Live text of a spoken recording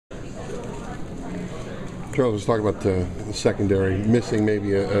Charles was talking about the secondary missing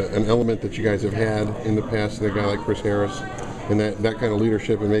maybe an element that you guys have had in the past in a guy like Chris Harris, and that kind of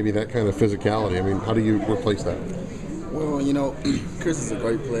leadership and maybe that kind of physicality. I mean, how do you replace that? Well, Chris is a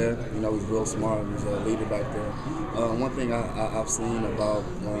great player. He's real smart. He's a leader back there. One thing I've seen about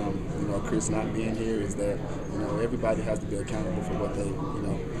Chris not being here is that everybody has to be accountable for what they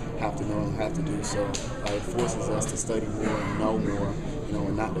have to know and have to do. So it forces us to study more and know more,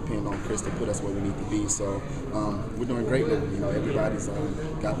 and not depend on Chris to put us where we need to be. So we're doing great now. Everybody's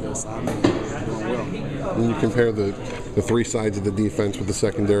got their assignment and doing well. When you compare the three sides of the defense with the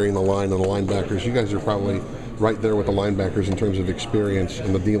secondary and the line and the linebackers, you guys are probably right there with the linebackers in terms of experience,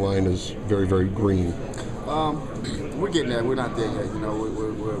 and the D-line is very, very green. We're getting there. We're not there yet. We're not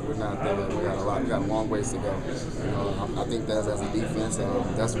there yet. We got a long ways to go. I think that as a defense,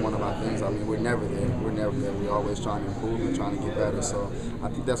 that's one of our things. I mean, we're never there. We're always trying to improve and trying to get better. So I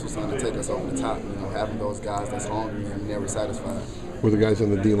think that's what's going to take us over the top. Having those guys that's hungry and never satisfied. With the guys on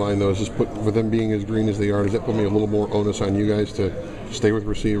the D-line, though, for them being as green as they are, does that put me a little more onus on you guys to stay with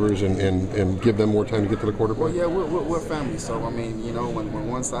receivers and give them more time to get to the quarterback? Well, yeah, we're family, so I mean, when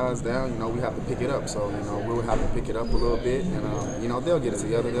one side's down, we have to pick it up. So we'll have to pick it up a little bit, and they'll get it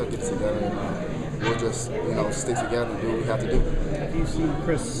together. And we'll just stick together and do what we have to do. Have you seen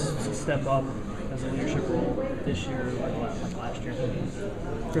Chris step up as a leadership role this year, like last year?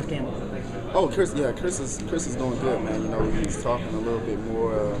 Chris Campbell. Oh, Chris is doing good, man. He's talking a little bit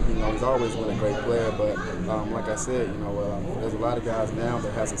more. He's always been a great player, but like I said, there's a lot of guys now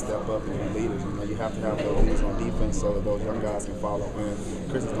that has to step up and be leaders. You have to have those leaders on defense so that those young guys can follow. And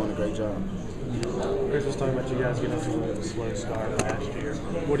Chris is doing a great job. Chris was talking about you guys getting off to a slow start last year.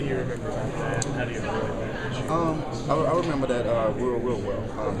 What do you remember about that? How do you remember that? I remember that real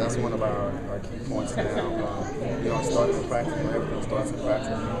well. That's one of our key points now. Starting in practice, everything starts in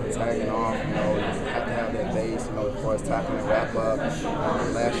practice. Tagging off, you have to have that base, as far as tackling and wrap up.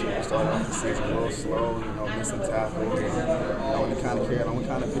 Last year we started off the season a little slow, missing tackles. And it kind of carried on. We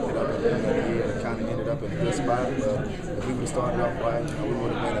kind of picked it up at the end of the year. It kind of ended up in a good spot. But if we would have started off right, we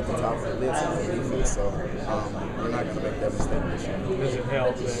would have been at the top of the list on defense. So we're not going to make that mistake this year. Does it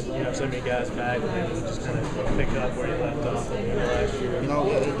help that you have so many guys back and you just kind of pick up where you left off last year? Yeah,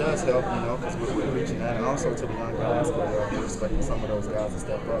 it does help, because we're reaching out, and also to the young guys, because we're expecting some of those guys to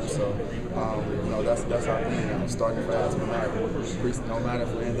step up. So, that's our thing. Starting fast, no matter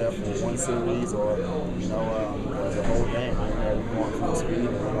if we're in there for one series or the whole game, we're going full speed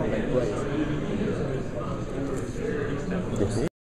and we're going to make plays.